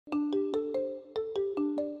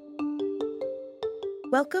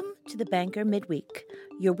Welcome to the Banker Midweek,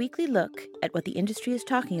 your weekly look at what the industry is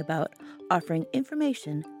talking about, offering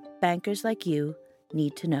information bankers like you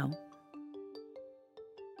need to know.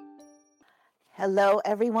 Hello,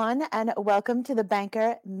 everyone, and welcome to the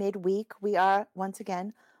Banker Midweek. We are once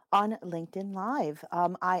again on LinkedIn Live.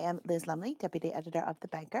 I am Liz Lumley, Deputy Editor of The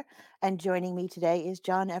Banker, and joining me today is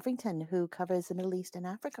John Everington, who covers the Middle East and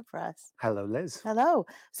Africa for us. Hello, Liz. Hello.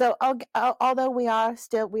 So, although we are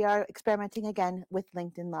experimenting again with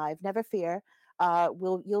LinkedIn Live, never fear.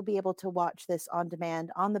 You'll be able to watch this on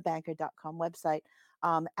demand on the banker.com website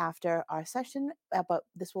after our session. But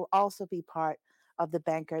this will also be part of the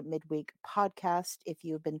Banker Midweek podcast if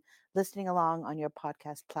you've been listening along on your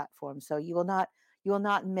podcast platform. So you will not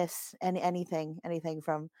miss anything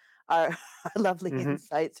from our lovely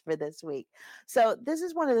insights for this week. So this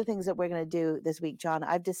is one of the things that we're going to do this week, John.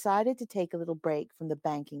 I've decided to take a little break from the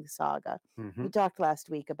banking saga. We talked last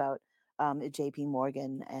week about J.P.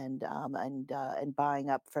 Morgan and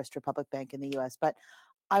buying up First Republic Bank in the U.S., but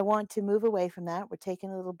I want to move away from that. We're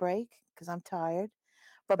taking a little break because I'm tired.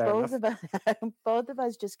 But both of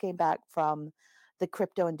us just came back from the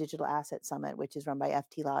Crypto and Digital Asset Summit, which is run by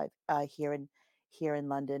FT Live here in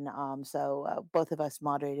London. So both of us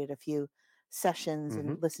moderated a few sessions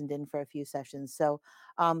and listened in for a few sessions. So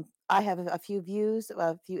I have a few views,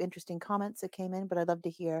 a few interesting comments that came in, but I'd love to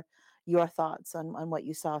hear your thoughts on what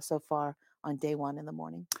you saw so far on day one in the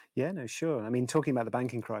morning. Yeah, no, sure. I mean, talking about the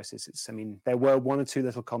banking crisis, there were one or two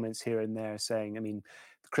little comments here and there saying,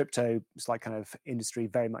 the crypto kind of industry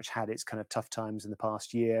very much had its kind of tough times in the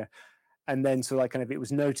past year. And then it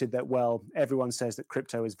was noted that, well, everyone says that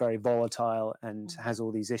crypto is very volatile and has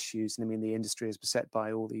all these issues. And the industry is beset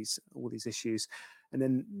by all these issues. And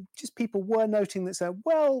then just people were noting that,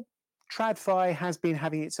 well, TradFi has been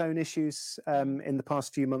having its own issues in the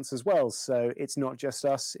past few months as well. So it's not just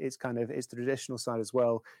us; it's the traditional side as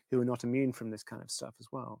well who are not immune from this kind of stuff as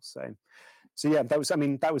well. So yeah, that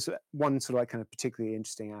was one kind of particularly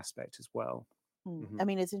interesting aspect as well.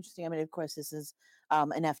 It's interesting. Of course, this is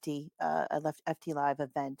an FT Live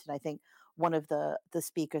event, and I think one of the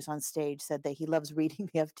speakers on stage said that he loves reading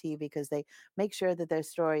the FT because they make sure that their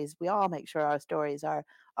stories. We all make sure our stories are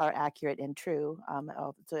accurate and true.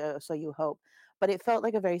 So you hope, but it felt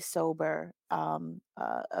like a very sober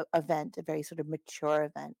event, a very sort of mature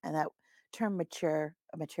event, and that term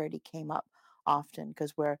maturity came up often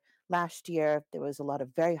because last year there was a lot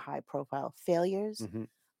of very high profile failures.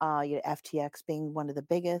 FTX being one of the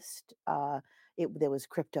biggest. There was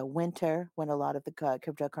crypto winter when a lot of the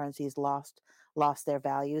cryptocurrencies lost their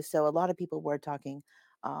value. So a lot of people were talking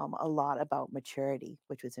a lot about maturity,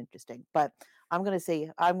 which was interesting. But I've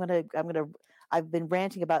been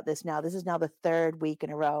ranting about this now. This is now the third week in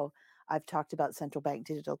a row I've talked about central bank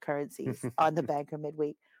digital currencies on the Banker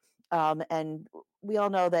Midweek, and we all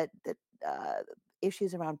know that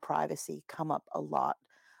issues around privacy come up a lot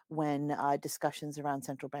when discussions around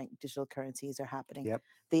central bank digital currencies are happening. Yep.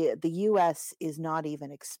 The U.S. is not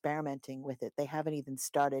even experimenting with it. They haven't even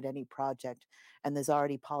started any project, and there's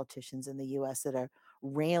already politicians in the U.S. that are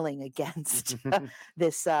railing against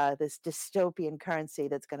this dystopian currency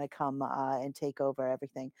that's going to come and take over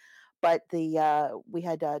everything. But we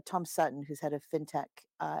had Tom Sutton, who's head of fintech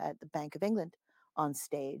at the Bank of England, on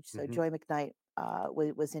stage. So Joy McKnight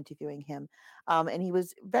was interviewing him, and he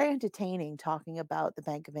was very entertaining, talking about the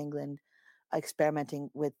Bank of England experimenting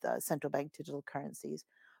with central bank digital currencies.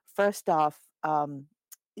 First off,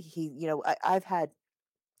 I've had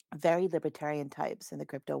very libertarian types in the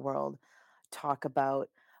crypto world talk about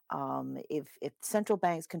if central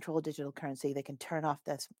banks control digital currency, they can turn off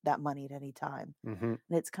that money at any time. And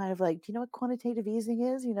it's kind of like, do you know what quantitative easing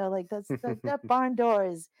is? That barn door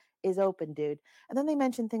is open, dude. And then they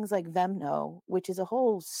mention things like Venmo, which is a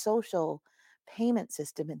whole social payment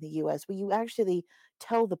system in the US where you actually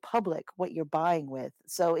tell the public what you're buying with.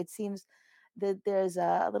 So it seems that there's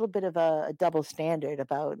a little bit of a double standard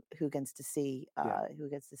about who gets to see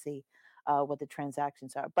what the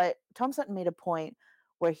transactions are. But Tom Sutton made a point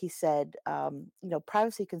where he said,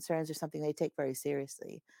 privacy concerns are something they take very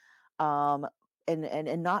seriously, and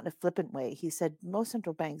not in a flippant way. He said most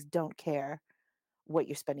central banks don't care what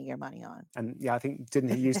you're spending your money on. And yeah, I think,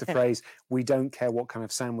 didn't he use the phrase, we don't care what kind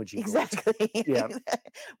of sandwich you got? Exactly. Yeah.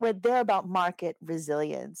 Where they're about market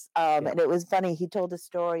resilience. And it was funny. He told a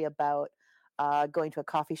story about going to a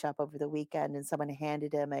coffee shop over the weekend, and someone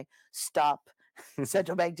handed him a stop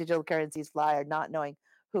central bank digital currencies flyer, not knowing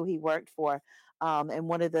who he worked for. And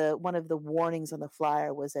one of the warnings on the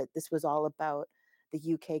flyer was that this was all about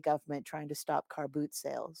the UK government trying to stop car boot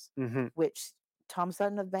sales, which Tom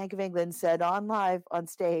Sutton of Bank of England said on live on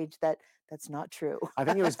stage that that's not true. I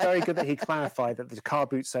think it was very good that he clarified that the car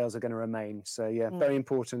boot sales are going to remain. So yeah, very Mm.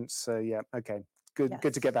 important. So yeah, okay, good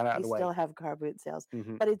to get Yes, that out of we the way. still have car boot sales,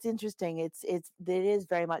 Hmm. but it's interesting. It is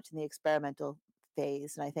very much in the experimental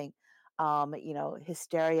phase, and I think,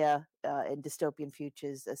 hysteria and dystopian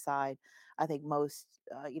futures aside, I think most,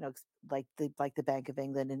 like the Bank of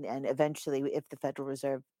England, and eventually, if the Federal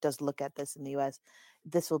Reserve does look at this in the U.S.,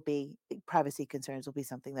 this will be privacy concerns will be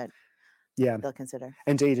something that Yeah, they'll consider.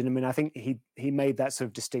 indeed. And I mean, I think he made that sort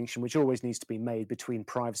of distinction, which always needs to be made between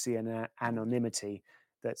privacy and Mm, anonymity.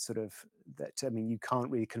 That sort of that I mean, you can't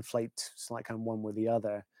really conflate like kind of one with the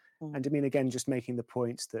other. mm, And I mean, again, just making the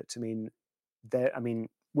point that I mean,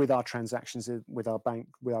 with our transactions with our bank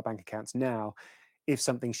accounts now, if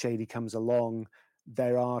something shady comes along,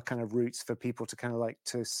 there are kind of routes for people to kind of like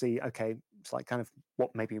to see, okay, it's like kind of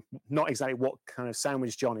what maybe not exactly what kind of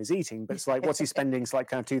sandwich John is eating, but it's like what's he spending? It's like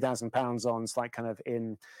kind of £2,000 on. It's like kind of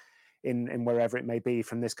in wherever it may be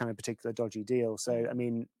from this kind of particular dodgy deal. So I mm,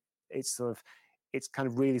 mean, it's sort of it's kind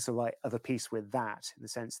of really sort of like of a piece with that in the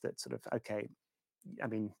sense that sort of okay, I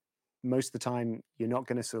mean, most of the time you're not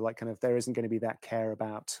going to sort of like kind of there isn't going to be that care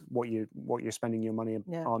about what you're spending your money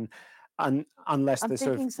yeah. on, unless I'm the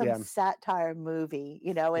sort of thinking some yeah. satire movie,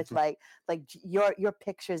 it's your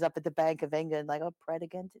pictures up at the Bank of England, like, "Oh, pred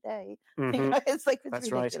again today." Hmm. It's like, it's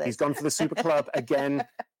That's right. He's ridiculous. gone for the super club again.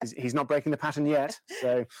 He's not breaking the pattern yet.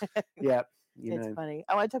 So yeah, It's funny.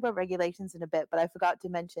 I wanna talk about regulations in a bit, but I forgot to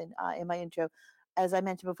mention, in my intro, as I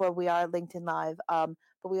mentioned before, we are LinkedIn Live,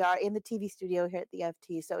 but we are in the TV studio here at the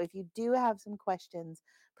FT. So if you do have some questions,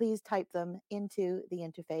 please type them into the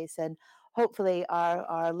interface, and hopefully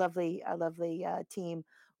our lovely team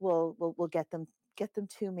will get them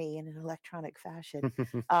to me in an electronic fashion.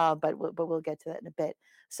 But we'll get to that in a bit.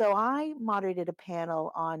 So I moderated a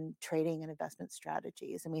panel on trading and investment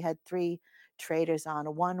strategies, and we had three traders on,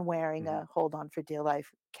 one wearing Mhm. a hold on for dear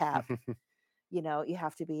life cap. You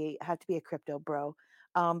have to be a crypto bro.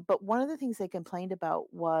 But one of the things they complained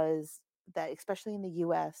about was that, especially in the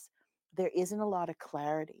US, there isn't a lot of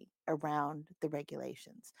clarity around the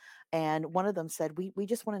regulations. And one of them said, we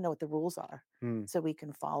just want to know what the rules are Mm. so we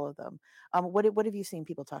can follow them. What have you seen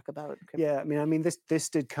people talk about in crypto? Yeah, I mean, this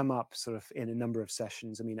did come up sort of in a number of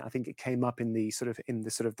sessions. I mean, I think it came up in the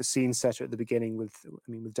scene setter at the beginning with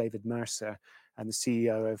David Mercer and the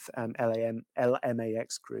CEO of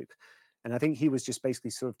LMAX Group, and I think he was just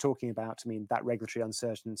basically sort of talking about, I mean, that regulatory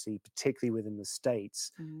uncertainty, particularly within the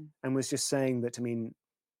states, Mm, and was just saying that, I mean,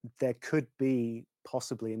 there could be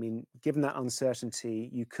possibly, I mean, given that uncertainty,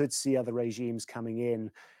 you could see other regimes coming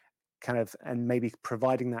in kind of and maybe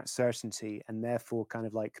providing that certainty and therefore kind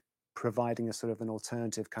of like providing a sort of an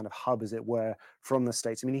alternative kind of hub as it were from the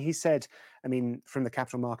states. I mean, he said, I mean, from the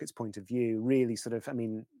capital markets point of view, really sort of, I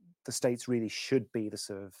mean, the states really should be the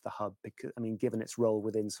sort of the hub because, I mean, given its role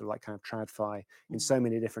within sort of like kind of tradfi in mm, so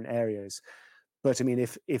many different areas. But I mean,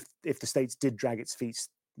 if the states did drag its feet,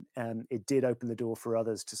 it did open the door for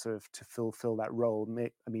others to sort of to fulfill that role.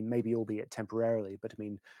 I mean, maybe albeit temporarily, but I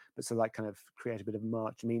mean, but so like kind of create a bit of a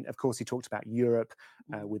march. I mean, of course, he talked about Europe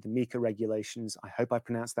mm. with the MiCA regulations. I hope I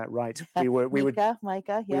pronounced that right. We were Micah,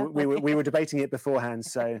 we, yeah. we were we were debating it beforehand,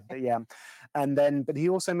 so yeah. And then, but he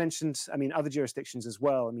also mentioned, I mean, other jurisdictions as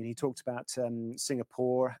well. I mean, he talked about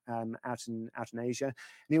Singapore out in Asia, and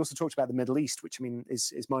he also talked about the Middle East, which I mean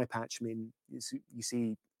is my patch. I mean, you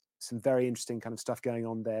see some very interesting kind of stuff going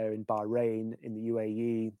on there in Bahrain, in the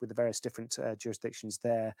UAE, with the various different jurisdictions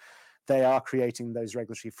there. They are creating those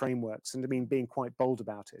regulatory frameworks, and I mean, being quite bold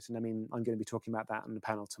about it. And I mean, I'm going to be talking about that on the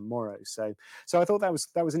panel tomorrow. So I thought that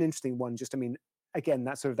was an interesting one. Just, I mean, again,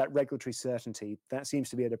 that sort of that regulatory certainty that seems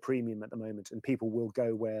to be at a premium at the moment, and people will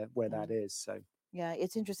go where that Mm. is. So Yeah,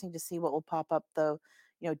 it's interesting to see what will pop up, though.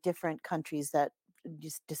 Different countries that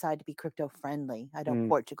just decide to be crypto friendly. I know mm.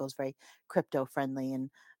 Portugal's very crypto friendly,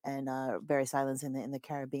 and various islands in the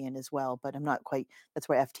Caribbean as well. But I'm not quite. That's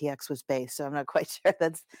where FTX was based, so I'm not quite sure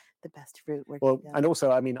that's the best route we're Well, going and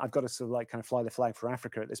also, I mean, I've got to sort of like kind of fly the flag for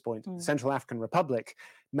Africa at this point. The down. Central African Republic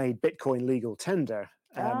made Bitcoin legal tender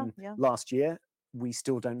Yeah. last year. We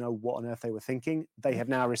still don't know what on earth they were thinking. They have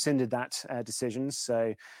now rescinded that decision.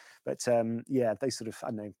 So, but yeah, they sort of,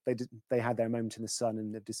 I don't know, they had their moment in the sun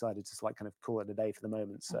and they've decided to like kind of call it a day for the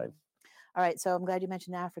moment. So, Mhm. All right, so I'm glad you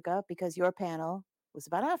mentioned Africa because your panel was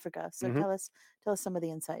about Africa. So mhm. tell us some of the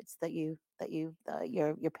insights that your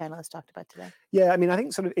panelists talked about today. Yeah, I mean, I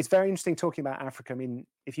think sort of it's very interesting talking about Africa. I mean,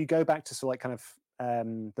 if you go back to sort of like kind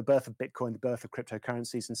of the birth of Bitcoin, the birth of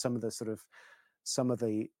cryptocurrencies, and some of the sort of some of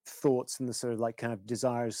the thoughts and the sort of like kind of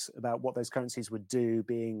desires about what those currencies would do,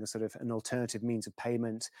 being a sort of an alternative means of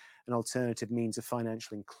payment, an alternative means of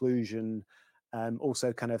financial inclusion,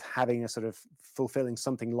 also kind of having a sort of fulfilling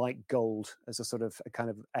something like gold as a sort of a kind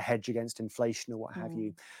of a hedge against inflation or what have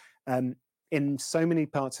you. Mm, Um, in so many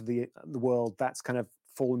parts of the world, that's kind of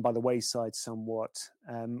fallen by the wayside somewhat.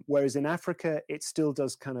 Whereas in Africa, it still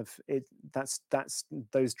does kind of it. That's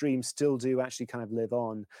those dreams still do actually kind of live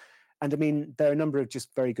on. And I mean, there are a number of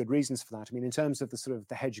just very good reasons for that. I mean, in terms of the sort of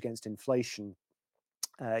the hedge against inflation,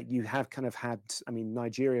 you have kind of had, I mean,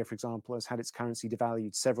 Nigeria, for example, has had its currency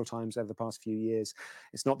devalued several times over the past few years.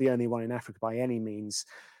 It's not the only one in Africa by any means.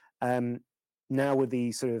 Um, Now with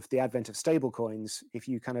the sort of the advent of stable coins, if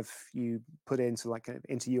you kind of you put into like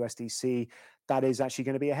into USDC, that is actually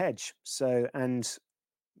going to be a hedge. So and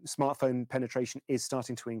smartphone penetration is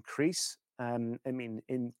starting to increase. I mean,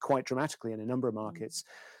 in quite dramatically in a number of mm, markets.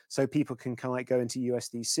 So people can kind of like go into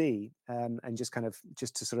USDC and just kind of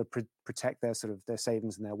just to sort of protect their sort of their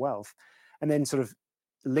savings and their wealth, and then sort of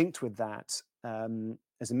linked with that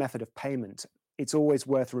as a method of payment. It's always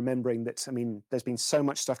worth remembering that I mean, there's been so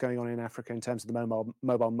much stuff going on in Africa in terms of the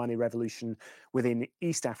mobile money revolution within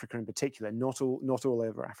East Africa in particular, not all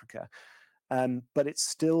over Africa, but it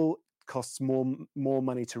still costs more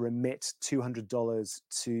money to remit $200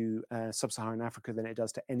 to sub-Saharan Africa than it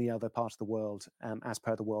does to any other part of the world, as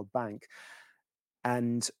per the World Bank.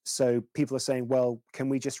 And so people are saying, well, can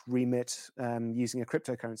we just remit using a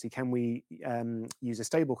cryptocurrency? Can we use a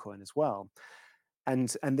stablecoin as well?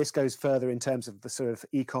 And this goes further in terms of the sort of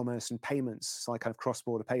e-commerce and payments, like kind of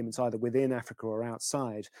cross-border payments, either within Africa or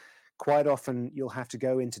outside. Quite often, you'll have to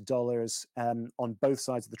go into dollars on both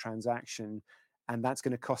sides of the transaction, and that's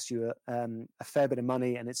going to cost you a fair bit of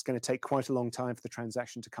money, and it's going to take quite a long time for the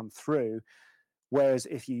transaction to come through. Whereas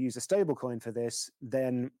if you use a stable coin for this,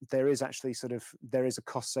 then there is actually sort of there is a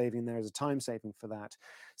cost saving, there is a time saving for that.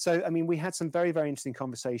 So I mean, we had some very interesting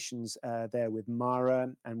conversations there with Mara,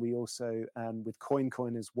 and we also with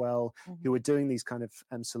CoinCoin as well, mhm. who are doing these kind of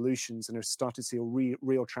solutions and have started to see a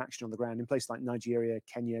real traction on the ground in places like Nigeria,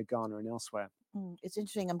 Kenya, Ghana, and elsewhere. It's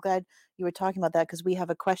interesting. I'm glad you were talking about that because we have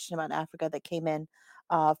a question about Africa that came in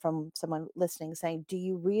from someone listening saying, do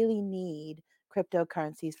you really need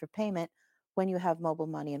cryptocurrencies for payment when you have mobile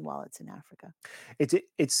money and wallets in Africa?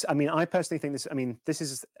 It's. I mean, I personally think this. I mean, this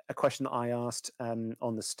is a question that I asked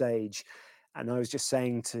on the stage, and I was just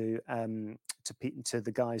saying to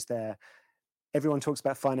the guys there. Everyone talks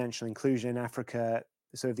about financial inclusion in Africa.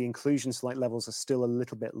 So the inclusion like levels are still a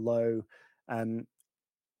little bit low. Um,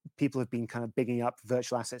 People have been kind of bigging up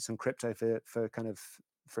virtual assets and crypto for kind of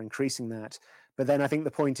for increasing that. But then I think the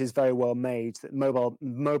point is very well made that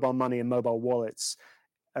mobile money and mobile wallets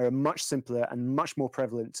are a much simpler and much more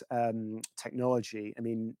prevalent technology. I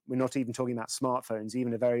mean, we're not even talking about smartphones.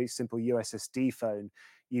 Even a very simple USSD phone,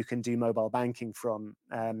 you can do mobile banking from,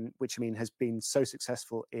 which I mean has been so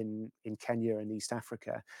successful in Kenya and East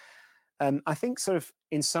Africa. I think sort of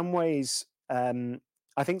in some ways,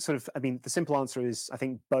 I think sort of, I mean, the simple answer is I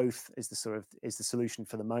think both is the sort of is the solution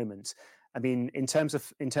for the moment. I mean, in terms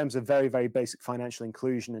of very basic financial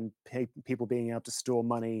inclusion and people being able to store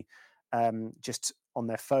money just on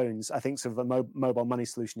their phones, I think sort of a mobile money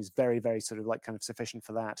solution is very sort of like kind of sufficient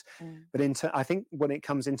for that. Mm, But I think when it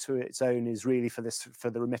comes into its own is really for this for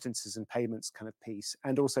the remittances and payments kind of piece,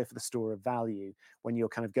 and also for the store of value when you're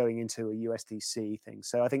kind of going into a USDC thing.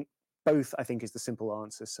 So I think both I think is the simple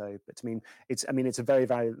answer. So, but I mean it's a very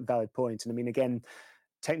valid point, and I mean again,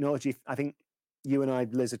 technology. I think you and I,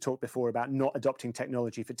 Liz, have talked before about not adopting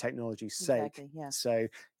technology for technology's sake. exactly. Yeah. So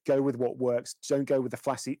go with what works. Don't go with the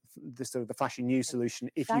sort of the flashy new Like, solution.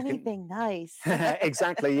 If you shiny can, thing, nice.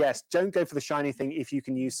 exactly, yes. Don't go for the shiny thing if you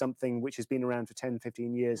can use something which has been around for 10,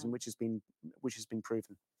 15 years and Mm. which has been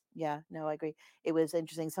proven. Yeah, no, I agree. It was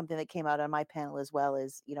interesting. Something that came out on my panel as well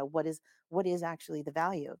is, what is actually the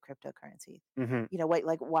value of cryptocurrency? Hmm.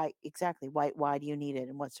 Why exactly? Why do you need it?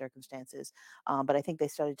 In what circumstances? But I think they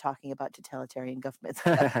started talking about totalitarian governments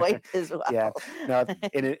at that point as Yeah. well. Now,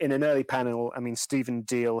 in an early panel, I mean, Stephen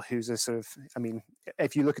Deal, who's a sort of, I mean,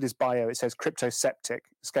 if you look at his bio, it says crypto skeptic,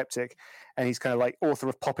 and he's kind of like author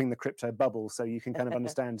of Popping the Crypto Bubble. So you can kind of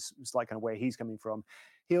understand it's like kind of where he's coming from.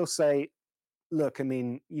 He'll say, look, I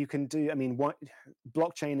mean, you can do, I mean, what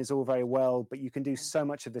blockchain is all very well, but you can do Mm, so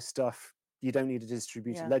much of this stuff you don't need a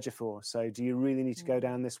distributed yeah. ledger for. So do you really need to go Mm.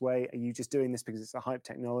 down this way? Are you just doing this because it's a hype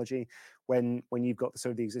technology when you've got the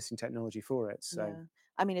sort of the existing technology for it? So Yeah.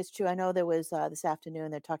 I mean, it's true. I know there was this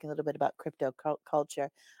afternoon. They're talking a little bit about crypto culture.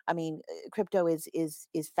 I mean, crypto is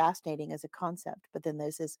fascinating as a concept, but then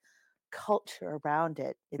there's this culture around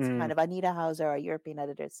it. It's kind Mm, of Anita Hauser, our European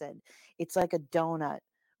editor, said it's like a donut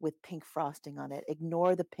with pink frosting on it.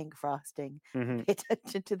 Ignore the pink frosting. hmm. Pay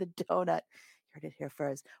attention to the donut. You heard it here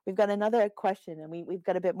first. We've got another question, and we've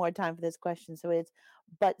got a bit more time for this question. So it's,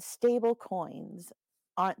 but stable coins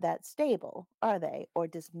aren't that stable, are they? Or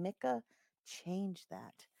does Mika change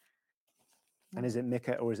that? And is Hmm. it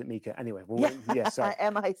Mika or is it Mika? Anyway, Yeah, yeah, sorry.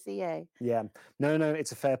 MICA. Yeah, no, no,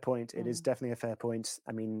 it's a fair point. It is Mm, definitely a fair point.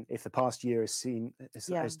 I mean, if the past year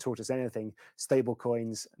yeah. has taught us anything, stable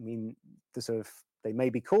coins. I mean, the sort of they may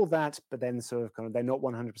be called that, but then sort of kind of they're not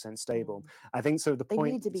 100% stable. Mm. I think so. The They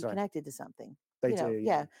need to point, be sorry, connected to something. they do,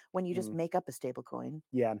 Yeah, yeah. when you just Mm. make up a stable coin.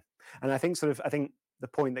 Yeah, and I think I think the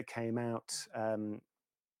point that came out, I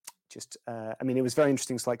mean, it was very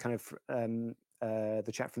interesting. It's like kind of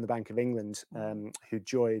the chap from the Bank of England, Mhm. who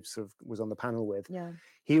Joy sort of was on the panel with. Yeah.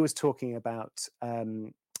 He was talking about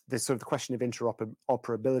this sort of the question of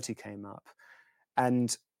interoperability came up,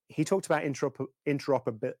 and he talked about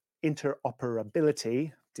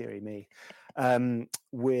interoperability. Dearie me,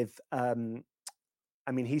 with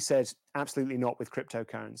I mean, he said absolutely not with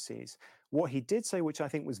cryptocurrencies. What he did say, which I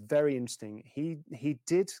think was very interesting, he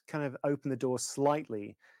did kind of open the door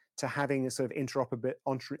slightly to having a sort of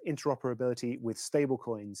interoperability with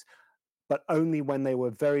stablecoins, but only when they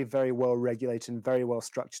were very, very well regulated and very well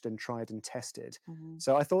structured and tried and tested. Mhm.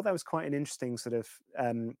 So I thought that was quite an interesting sort of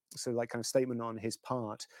like kind of statement on his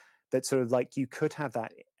part, that sort of like you could have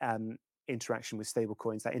that interaction with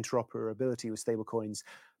stablecoins, that interoperability with stablecoins,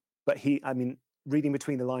 but I mean, reading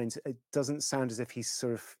between the lines, it doesn't sound as if he's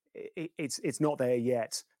sort of it's not there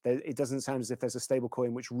yet. It doesn't sound as if there's a stable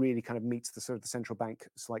coin which really kind of meets the sort of the central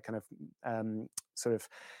bank's like kind of sort of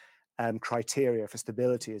criteria for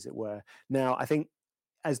stability, as it were. Now, I think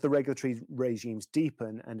as the regulatory regimes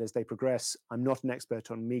deepen and as they progress, I'm not an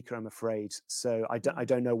expert on Mika, I'm afraid. So I Mm.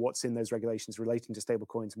 don't know what's in those regulations relating to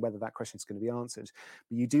stablecoins and whether that question is going to be answered.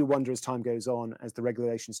 But you do wonder as time goes on, as the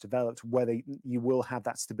regulations developed, whether you will have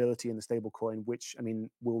that stability in the stablecoin, which, I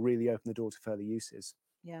mean, will really open the door to further uses.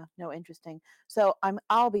 Yeah, no, interesting. So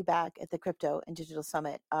I'll be back at the Crypto and Digital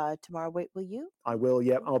Summit tomorrow. Wait, will you? I will,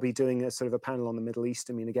 yeah. I'll be doing a sort of a panel on the Middle East.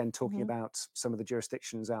 I mean, again, talking Hmm. about some of the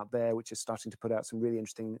jurisdictions out there, which is starting to put out some really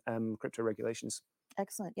interesting crypto regulations.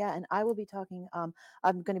 Excellent. Yeah, and I will be talking. I'm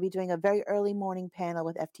going to be doing a very early morning panel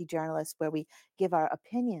with FT journalists where we give our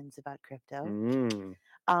opinions about crypto. Mm,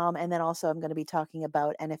 And then also, I'm going to be talking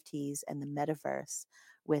about NFTs and the metaverse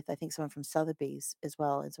with, I think, someone from Sotheby's as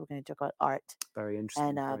well. And so we're going to talk about art and very be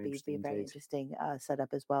interesting a very indeed. interesting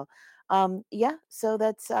setup as well. Yeah, so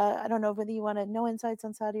that's, I don't know whether you want to know insights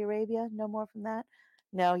on Saudi Arabia, no more from that.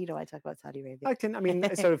 No, you don't want to talk about Saudi Arabia. I can, I mean,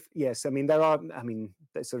 sort of, yes. I mean, there are, I mean,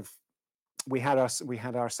 there's sort of, we had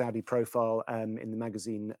our Saudi profile in the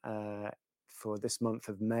magazine for this month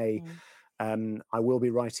of May. Mm. I will be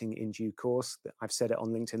writing in due course. I've said it on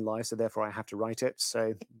LinkedIn Live, so therefore I have to write it.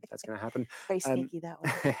 So that's going to happen. Very Um, sneaky that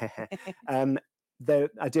way. um, though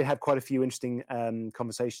I did have quite a few interesting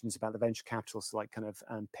conversations about the venture capital, so like kind of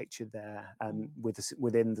pictured there Mm,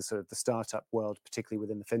 within the sort of the startup world, particularly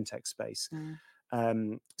within the fintech space. mm,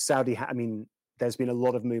 I mean, there's been a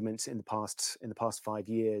lot of movements in the past 5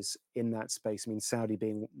 years in that space. I mean, Saudi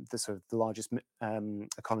being the sort of the largest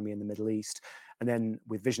economy in the Middle East, and then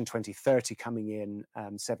with Vision 2030 coming in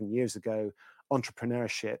 7 years ago,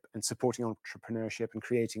 entrepreneurship and supporting entrepreneurship and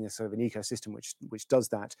creating a sort of an ecosystem which does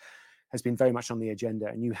that has been very much on the agenda.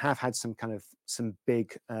 And you have had some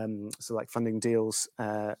big so like funding deals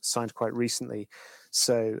signed quite recently.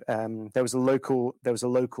 So there was a local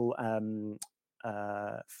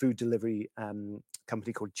food delivery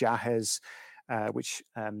company called Jahez, which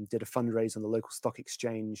did a fundraise on the local stock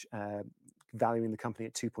exchange, valuing the company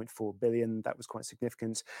at 2.4 billion. That was quite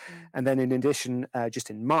significant. mm, And then, in addition, just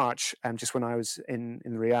in March, just when I was in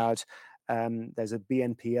Riyadh, there's a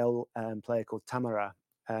BNPL player called Tamara.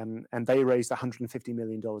 And they raised $150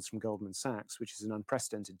 million from Goldman Sachs, which is an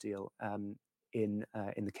unprecedented deal in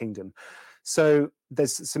the kingdom. So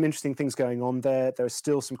there's some interesting things going on there. There are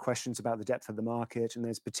still some questions about the depth of the market, and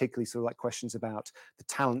there's particularly sort of like questions about the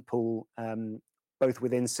talent pool, both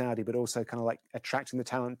within Saudi, but also kind of like attracting the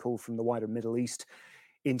talent pool from the wider Middle East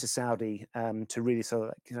into Saudi to really sort of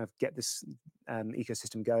like, kind of get this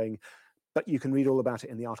ecosystem going. But you can read all about it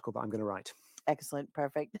in the article that I'm going to write. excellent,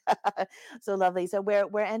 perfect. So lovely. So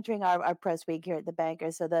we're entering our press week here at the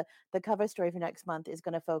Banker. So the cover story for next month is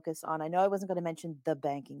going to focus on, I know I wasn't going to mention the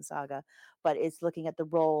banking saga, but it's looking at the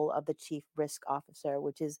role of the chief risk officer,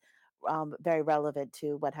 which is very relevant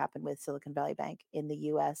to what happened with Silicon Valley Bank in the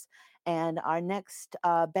US. And our next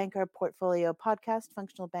banker portfolio podcast,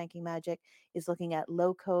 Functional Banking Magic, is looking at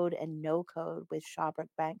low code and no code with Shawbrook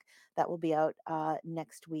Bank. That will be out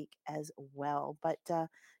next week as well. But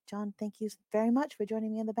John, thank you very much for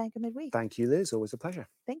joining me on the Banker Midweek. Thank you, Liz. Always a pleasure.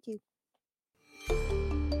 Thank you.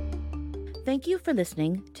 Thank you for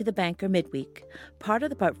listening to The Banker Midweek, part of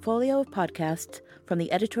the portfolio of podcasts from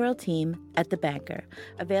the editorial team at The Banker,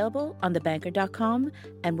 available on thebanker.com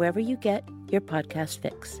and wherever you get your podcast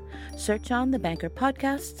fix. Search on The Banker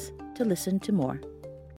Podcasts to listen to more.